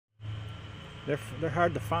They're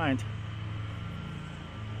hard to find.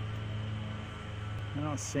 I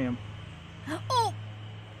don't see them. Oh!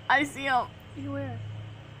 I see him. Where?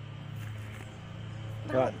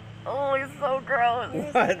 What? Oh, he's so gross.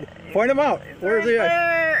 What? Point him out. Where's he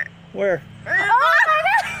at? Where?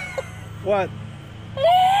 Oh, What?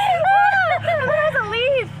 there's a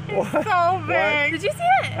leaf. It's What? so big. What? Did you see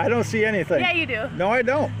it? I don't see anything. Yeah, you do. No, I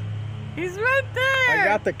don't. He's right there. I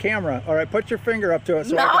got the camera. All right, put your finger up to it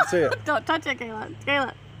so no. I can see it. Don't touch it, Kayla.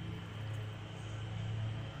 Kayla.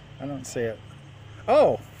 I don't see it.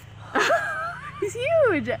 Oh, He's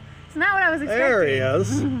huge. It's not what I was expecting. there he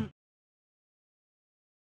is.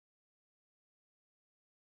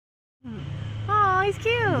 Oh, he's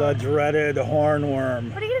cute. The dreaded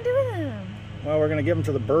hornworm. What are you gonna do with him? Well, we're gonna give him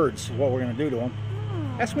to the birds. Is what we're gonna do to him.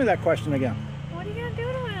 Oh. Ask me that question again. What are you gonna do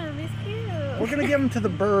to him? He's cute. We're gonna give him to the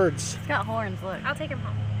birds. He's got horns. Look. I'll take him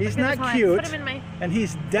home. He's Look at not his horns. cute, Put him in my. and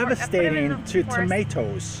he's put him in devastating the to forest.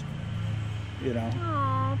 tomatoes. You know.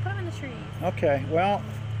 Oh, put him in the trees. Okay. Well,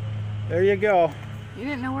 there you go. You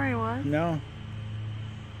didn't know where he was? No.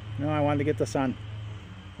 No, I wanted to get this on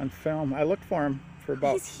film. I looked for him for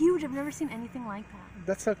about. He's huge. I've never seen anything like that.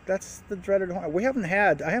 That's the dreaded horn. I haven't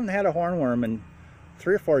had a hornworm in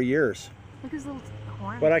 3 or 4 years. Look at his little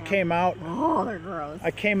horns. But I came out. Oh, they're gross. I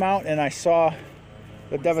came out and I saw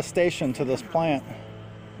the devastation to this plant,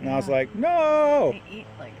 and I was like, no. They eat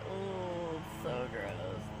like, oh, it's so gross.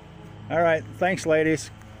 All right, thanks, ladies.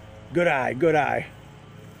 Good eye, good eye.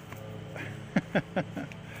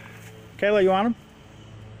 Kayla, you want him?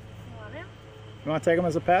 You want him? You want to take him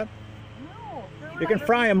as a pet? No. You can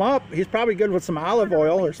fry him up. He's probably good with some olive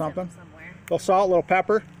oil or something. A little salt, a little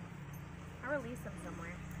pepper. I'll release him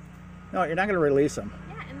somewhere. No, you're not going to release him.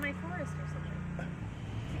 Yeah, in my forest or something.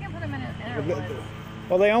 You can put him in a woods.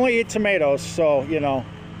 Well, they only eat tomatoes, so, you know.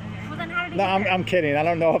 Okay. Well, then how did he No, get there? I'm kidding. I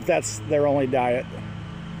don't know if that's their only diet.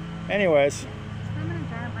 Anyways, I'm going to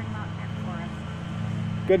try and bring him out here for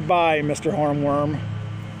us. goodbye, Mr. Hornworm.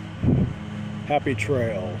 Happy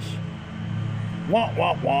trails. Wah,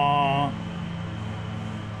 wah, wah.